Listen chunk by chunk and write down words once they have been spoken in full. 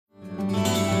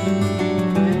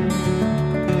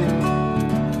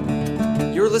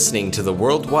listening to the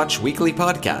World Watch Weekly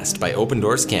podcast by Open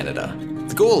Doors Canada.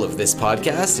 The goal of this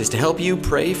podcast is to help you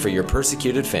pray for your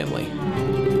persecuted family.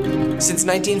 Since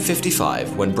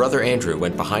 1955, when Brother Andrew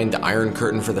went behind the Iron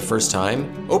Curtain for the first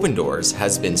time, Open Doors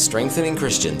has been strengthening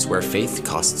Christians where faith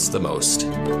costs the most.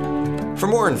 For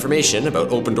more information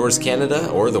about Open Doors Canada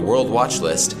or the World Watch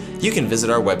List, you can visit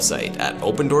our website at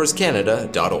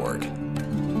opendoorscanada.org.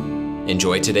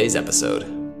 Enjoy today's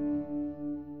episode.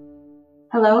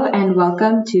 Hello and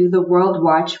welcome to the World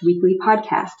Watch Weekly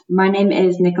podcast. My name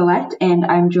is Nicolette and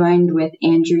I'm joined with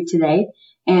Andrew today.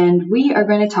 And we are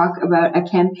going to talk about a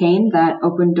campaign that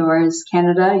Open Doors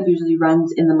Canada usually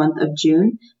runs in the month of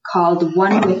June called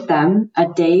One With Them, a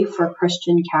Day for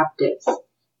Christian Captives.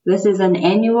 This is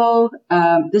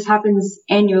this happens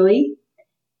annually.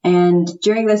 And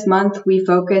during this month, we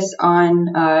focus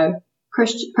on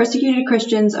persecuted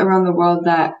Christians around the world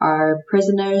that are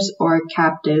prisoners or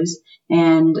captives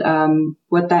and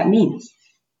what that means.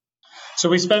 So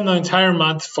we spend the entire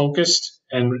month focused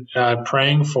and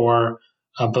praying for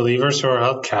believers who are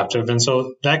held captive. And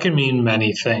so that can mean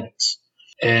many things.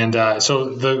 And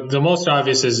so the most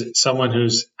obvious is someone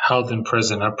who's held in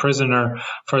prison, a prisoner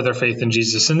for their faith in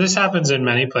Jesus. And this happens in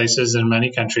many places in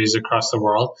many countries across the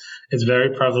world. It's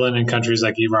very prevalent in countries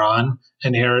like Iran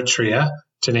and Eritrea,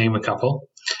 to name a couple.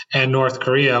 And North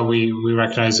Korea, we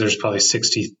recognize there's probably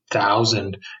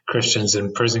 60,000 Christians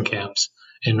in prison camps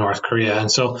in North Korea.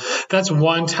 And so that's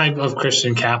one type of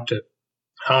Christian captive.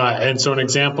 And so an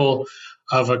example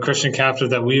of a Christian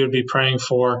captive that we would be praying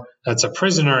for that's a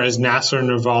prisoner is Nasser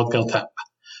Nurval Giltep.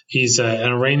 He's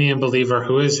an Iranian believer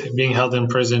who is being held in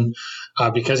prison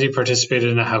because he participated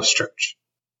in a house church.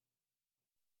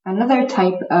 Another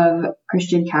type of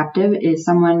Christian captive is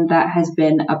someone that has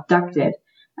been abducted.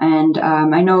 And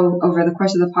I know over the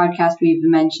course of the podcast, we've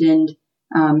mentioned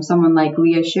someone like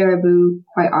Leah Sharibu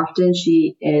quite often.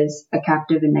 She is a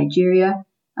captive in Nigeria.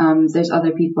 There's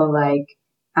other people like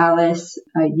Alice,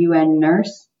 a UN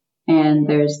nurse, and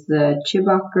there's the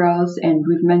Chibok girls. And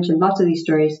we've mentioned lots of these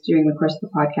stories during the course of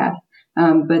the podcast.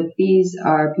 But these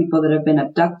are people that have been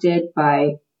abducted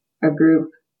by a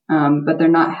group, but they're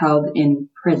not held in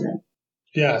prison.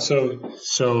 Yeah,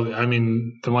 so I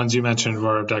mean, the ones you mentioned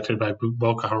were abducted by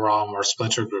Boko Haram or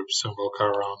splinter groups of Boko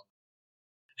Haram.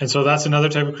 And so that's another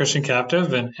type of Christian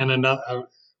captive. And another,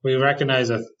 we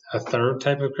recognize a third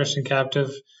type of Christian captive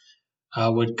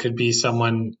could be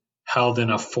someone held in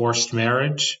a forced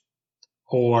marriage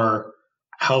or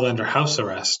held under house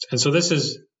arrest. And so this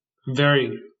is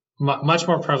much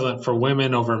more prevalent for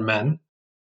women over men.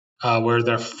 Where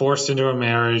they're forced into a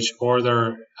marriage or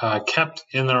they're kept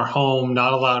in their home,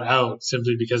 not allowed out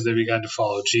simply because they begun to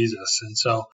follow Jesus. And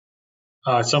so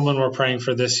someone we're praying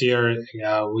for this year,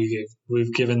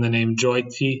 we've given the name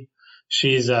Joyti.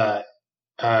 She's a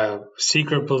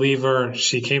secret believer.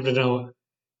 She came to know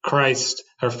Christ.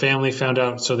 Her family found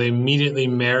out, so they immediately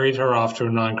married her off to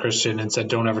a non-Christian and said,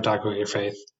 don't ever talk about your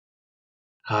faith.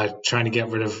 Trying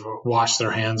to wash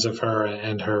their hands of her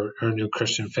and her new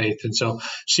Christian faith. And so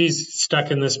she's stuck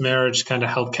in this marriage, kind of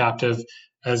held captive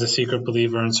as a secret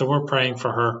believer. And so we're praying for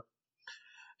her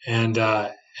and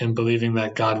believing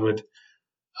that God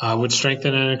would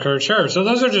strengthen and encourage her. So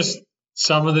those are just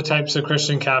some of the types of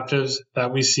Christian captives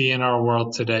that we see in our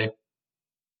world today.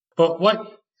 But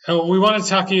we want to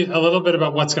talk to you a little bit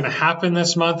about what's going to happen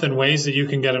this month and ways that you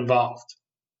can get involved.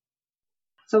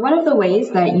 So one of the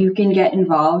ways that you can get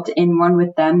involved in One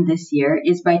With Them this year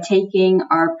is by taking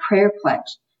our prayer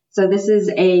pledge. So this is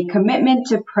a commitment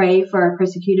to pray for our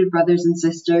persecuted brothers and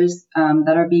sisters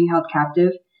that are being held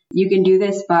captive. You can do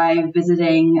this by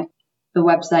visiting the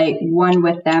website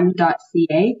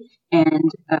onewiththem.ca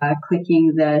and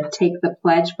clicking the Take the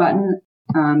Pledge button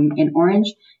in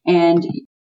orange. And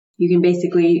you can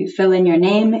basically fill in your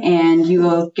name and you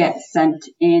will get sent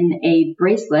in a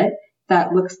bracelet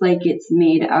that looks like it's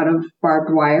made out of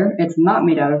barbed wire. It's not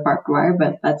made out of barbed wire,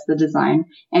 but that's the design.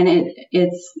 And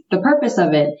it's the purpose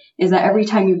of it is that every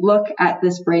time you look at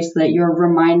this bracelet, you're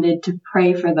reminded to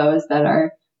pray for those that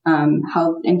are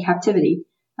held in captivity.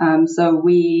 So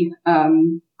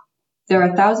there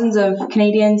are thousands of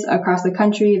Canadians across the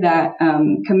country that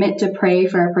commit to pray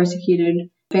for our persecuted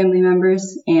family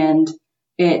members, and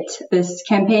this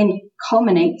campaign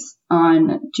culminates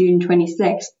on June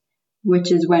 26th.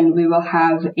 Which is when we will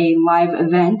have a live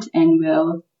event and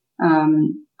we'll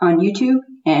on YouTube,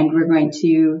 and we're going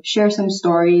to share some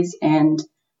stories and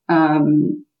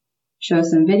show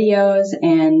some videos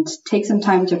and take some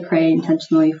time to pray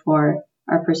intentionally for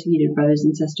our persecuted brothers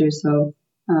and sisters. So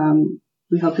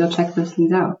we hope you'll check those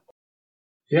things out.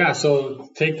 Yeah, so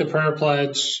take the prayer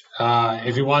pledge.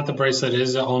 If you want the bracelet, it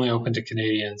is only open to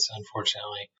Canadians,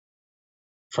 unfortunately,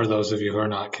 for those of you who are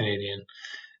not Canadian.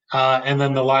 And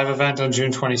then the live event on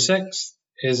June 26th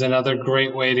is another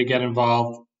great way to get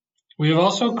involved. We have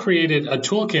also created a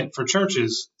toolkit for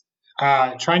churches,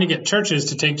 trying to get churches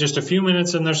to take just a few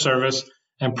minutes in their service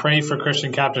and pray for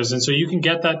Christian captives. And so you can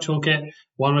get that toolkit,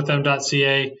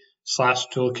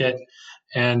 onewiththem.ca/toolkit,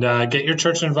 and get your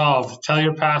church involved. Tell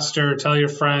your pastor, tell your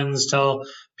friends, tell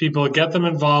people, get them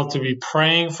involved to be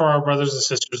praying for our brothers and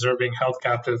sisters who are being held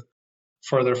captive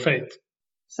for their faith.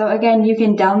 So again, you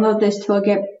can download this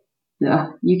toolkit.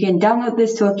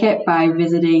 By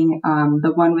visiting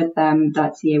the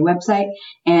onewiththem.ca website,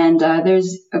 and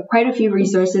there's quite a few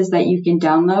resources that you can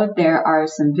download. There are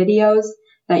some videos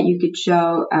that you could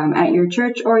show at your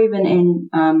church or even in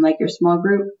like your small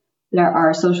group. There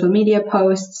are social media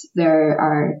posts.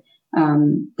 There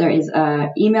is a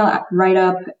email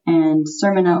write-up and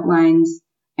sermon outlines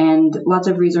and lots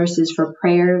of resources for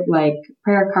prayer, like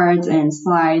prayer cards and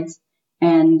slides,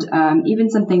 and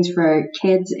even some things for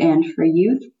kids and for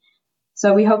youth.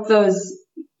 So we hope those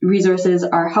resources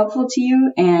are helpful to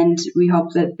you, and we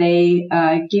hope that they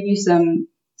give you some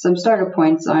starter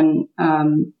points on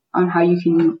how you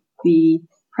can be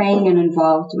praying and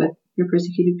involved with your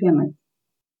persecuted family.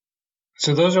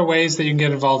 So those are ways that you can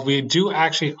get involved. We do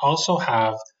actually also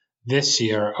have this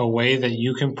year a way that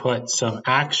you can put some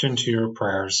action to your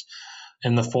prayers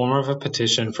in the form of a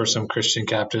petition for some Christian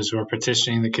captives who are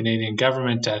petitioning the Canadian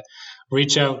government to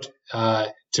reach out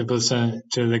to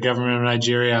the government of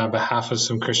Nigeria on behalf of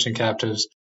some Christian captives.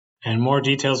 And more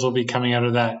details will be coming out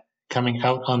on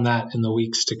that in the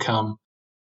weeks to come.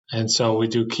 And so we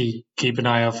do keep an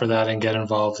eye out for that and get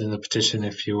involved in the petition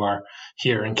if you are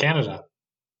here in Canada.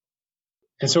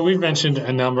 And so we've mentioned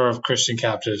a number of Christian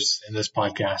captives in this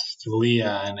podcast: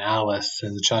 Leah and Alice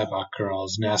and the Chibok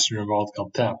girls, Nasser Nawal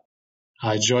Galtep,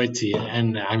 Joyti,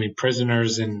 and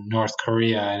prisoners in North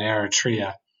Korea and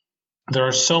Eritrea. There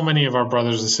are so many of our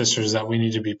brothers and sisters that we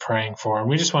need to be praying for. And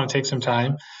we just want to take some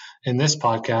time in this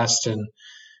podcast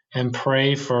and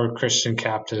pray for Christian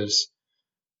captives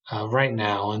right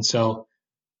now. And so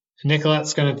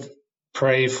Nicolette's going to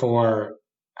pray for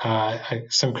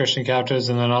some Christian captives,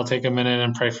 and then I'll take a minute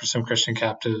and pray for some Christian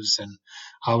captives. And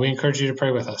we encourage you to pray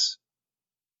with us.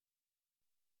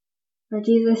 Lord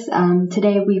Jesus,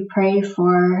 today we pray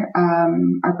for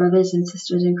our brothers and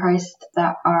sisters in Christ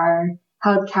that are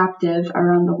held captive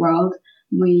around the world.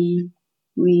 We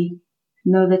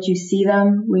know that you see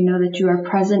them. We know that you are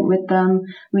present with them.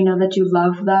 We know that you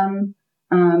love them.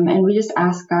 And we just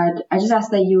ask, God, I just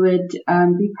ask that you would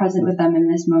be present with them in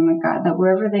this moment, God, that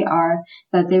wherever they are,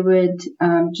 that they would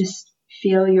just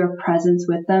feel your presence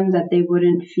with them, that they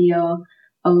wouldn't feel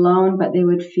alone, but they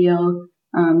would feel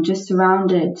just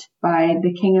surrounded by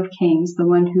the King of Kings, the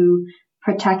one who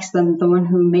protects them, the one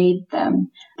who made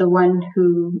them, the one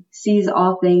who sees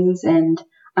all things and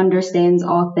understands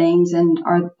all things. And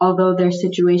although their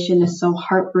situation is so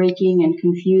heartbreaking and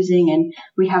confusing, and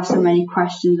we have so many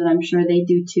questions, and I'm sure they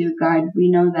do too, God, we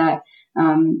know that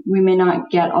we may not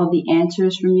get all the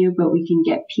answers from you, but we can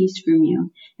get peace from you,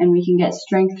 and we can get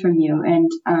strength from you. And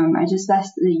I just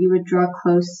ask that you would draw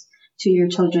close to your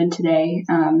children today,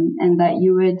 and that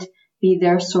you would be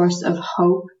their source of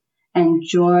hope and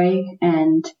joy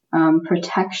and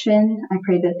protection. I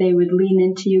pray that they would lean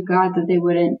into you, God, that they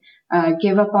wouldn't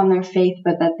give up on their faith,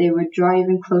 but that they would draw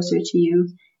even closer to you,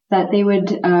 that they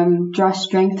would draw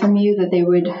strength from you, that they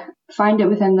would find it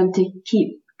within them to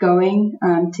keep going,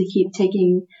 to keep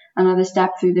taking another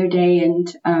step through their day,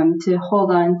 and to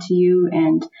hold on to you.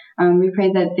 And we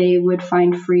pray that they would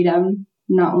find freedom,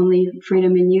 not only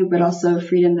freedom in you, but also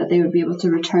freedom that they would be able to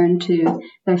return to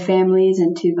their families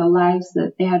and to the lives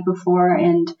that they had before.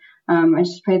 And I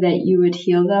just pray that you would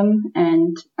heal them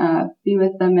and be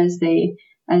with them as they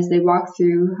walk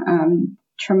through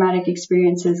traumatic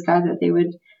experiences, God, that they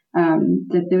would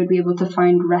be able to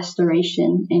find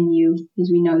restoration in you,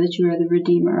 because we know that you are the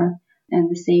Redeemer and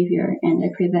the Savior. And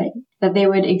I pray that they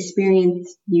would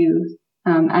experience you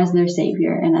as their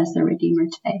Savior and as their Redeemer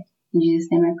today. In Jesus'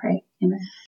 name I pray. Amen.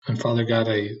 And Father God,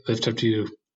 I lift up to you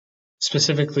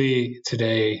specifically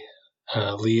today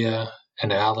Leah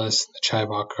and Alice, the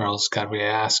Chibok girls. God, we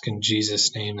ask in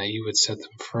Jesus' name that you would set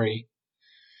them free.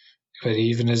 But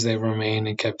even as they remain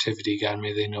in captivity, God,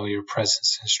 may they know your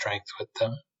presence and strength with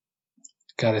them.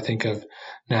 God, I think of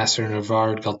Nasser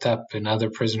Nawal Galtep and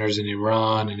other prisoners in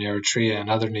Iran and Eritrea and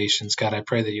other nations. God, I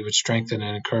pray that you would strengthen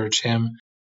and encourage him.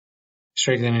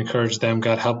 Strengthen and encourage them.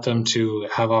 God, help them to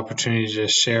have opportunity to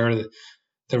share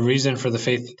the reason for the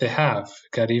faith that they have.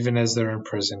 God, even as they're in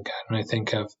prison, God. And I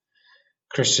think of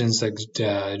Christians like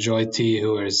Joy T,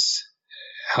 who is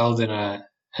held in a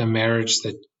marriage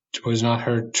that was not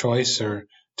her choice or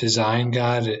design,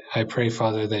 God. I pray,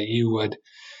 Father, that you would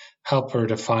help her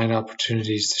to find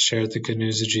opportunities to share the good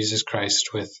news of Jesus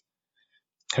Christ with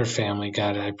her family,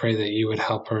 God. I pray that you would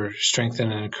help her,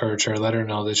 strengthen and encourage her, let her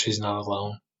know that she's not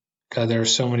alone. God, there are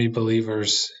so many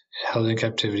believers held in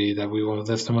captivity that we will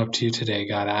lift them up to you today,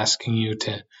 God, asking you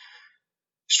to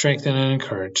strengthen and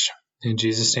encourage. In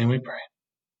Jesus' name we pray.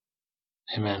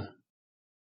 Amen.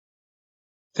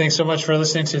 Thanks so much for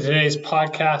listening to today's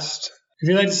podcast. If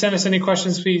you'd like to send us any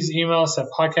questions, please email us at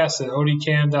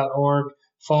podcast@odcan.org.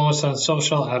 Follow us on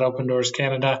social at Open Doors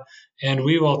Canada, and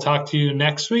we will talk to you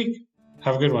next week.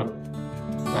 Have a good one.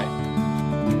 Bye.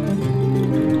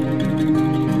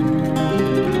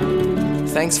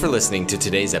 Thanks for listening to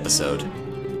today's episode.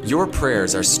 Your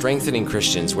prayers are strengthening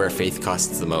Christians where faith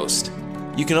costs the most.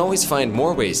 You can always find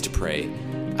more ways to pray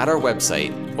at our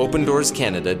website,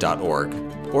 opendoorscanada.org,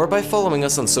 or by following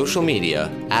us on social media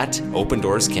at Open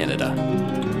Doors Canada.